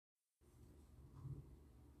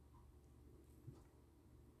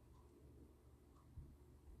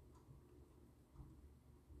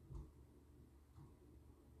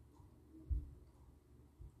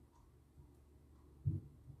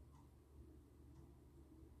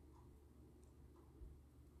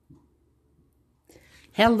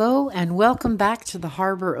Hello and welcome back to the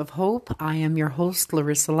Harbor of Hope. I am your host,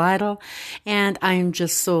 Larissa Lytle, and I am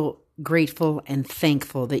just so grateful and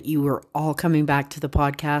thankful that you are all coming back to the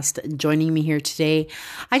podcast and joining me here today.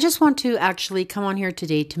 I just want to actually come on here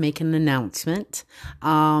today to make an announcement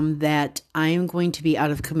that I am going to be out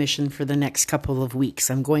of commission for the next couple of weeks.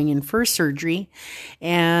 I'm going in for surgery,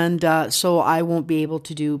 and so I won't be able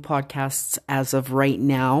to do podcasts as of right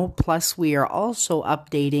now. Plus, we are also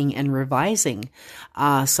updating and revising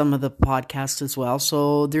some of the podcasts as well.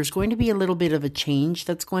 So there's going to be a little bit of a change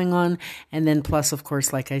that's going on. And then plus, of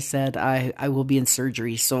course, like I said, I will be in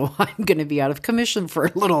surgery. So I'm going to be out of commission for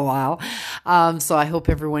a little while. So I hope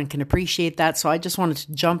everyone can appreciate that. So I just wanted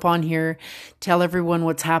to jump on here, tell everyone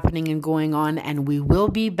what's happening and going on. And we will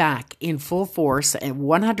be back in full force at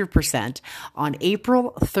 100% on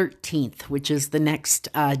April 13th, which is the next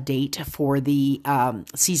date for the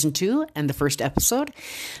season 2 and the first episode.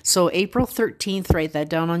 So April 13th, write that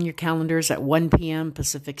down on your calendars at 1 p.m.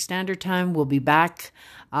 Pacific Standard Time. We'll be back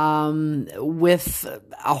with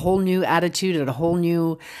a whole new attitude and a whole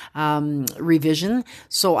new revision.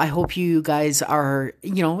 So I hope you guys are,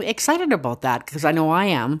 excited about that, because I know I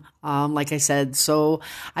am, like I said. So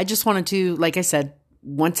I just wanted to, like I said,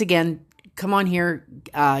 once again, come on here,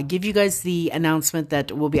 give you guys the announcement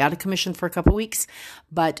that we'll be out of commission for a couple weeks,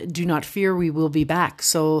 but do not fear, we will be back.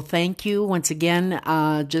 So thank you once again.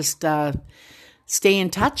 Stay in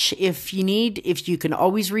touch if you need. If you can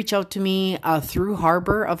always reach out to me through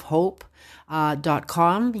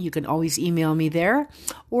harborofhope.com. You can always email me there,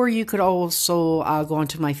 or you could also go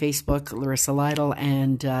onto my Facebook, Larissa Lytle,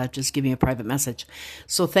 and just give me a private message.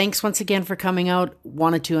 So thanks once again for coming out.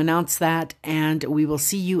 Wanted to announce that, and we will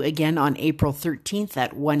see you again on April 13th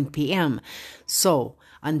at 1 p.m. So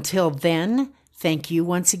until then, thank you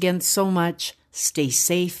once again so much. Stay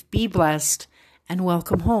safe, be blessed, and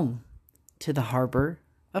welcome home to the Harbor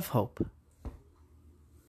of Hope.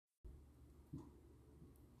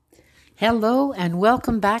 Hello and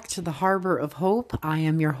welcome back to the Harbor of Hope. I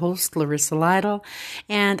am your host, Larissa Lytle,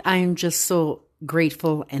 and I am just so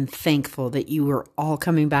grateful and thankful that you are all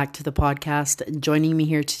coming back to the podcast and joining me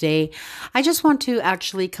here today. I just want to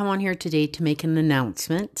actually come on here today to make an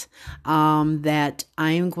announcement that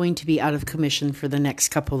I am going to be out of commission for the next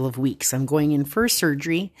couple of weeks. I'm going in for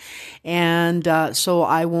surgery, and so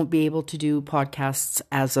I won't be able to do podcasts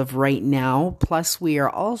as of right now. Plus, we are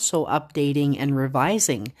also updating and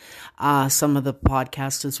revising some of the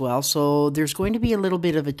podcasts as well. So there's going to be a little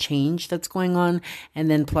bit of a change that's going on. And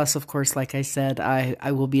then plus, of course, like I said,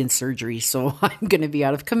 I will be in surgery, so I'm going to be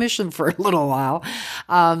out of commission for a little while.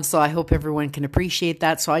 So I hope everyone can appreciate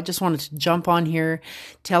that. So I just wanted to jump on here,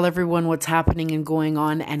 tell everyone what's happening and going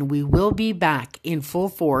on, and we will be back in full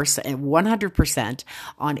force at 100%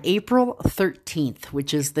 on April 13th,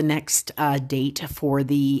 which is the next date for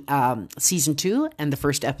the season 2 and the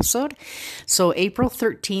first episode. So April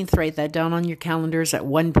 13th, write that down on your calendars at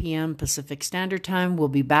 1 p.m. Pacific Standard Time. We'll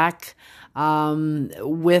be back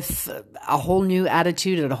with a whole new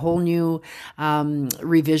attitude and a whole new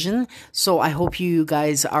revision. So I hope you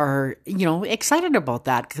guys are, excited about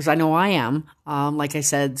that, because I know I am, like I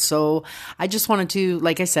said. So I just wanted to,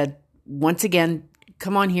 like I said, once again,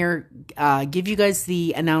 come on here, give you guys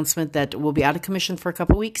the announcement that we'll be out of commission for a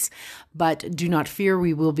couple weeks, but do not fear,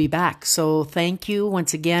 we will be back. So thank you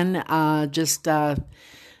once again.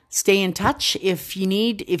 Stay in touch if you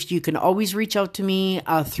need. If you can always reach out to me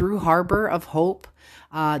through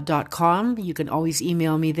harborofhope.com. You can always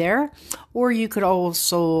email me there, or you could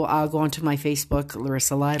also go onto my Facebook,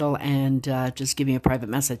 Larissa Lytle, and just give me a private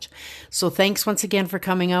message. So thanks once again for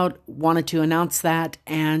coming out. Wanted to announce that,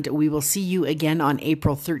 and we will see you again on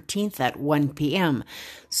April 13th at 1 p.m.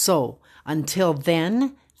 So until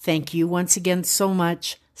then, thank you once again so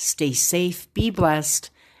much. Stay safe, be blessed,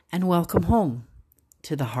 and welcome home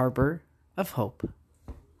to the Harbor of Hope.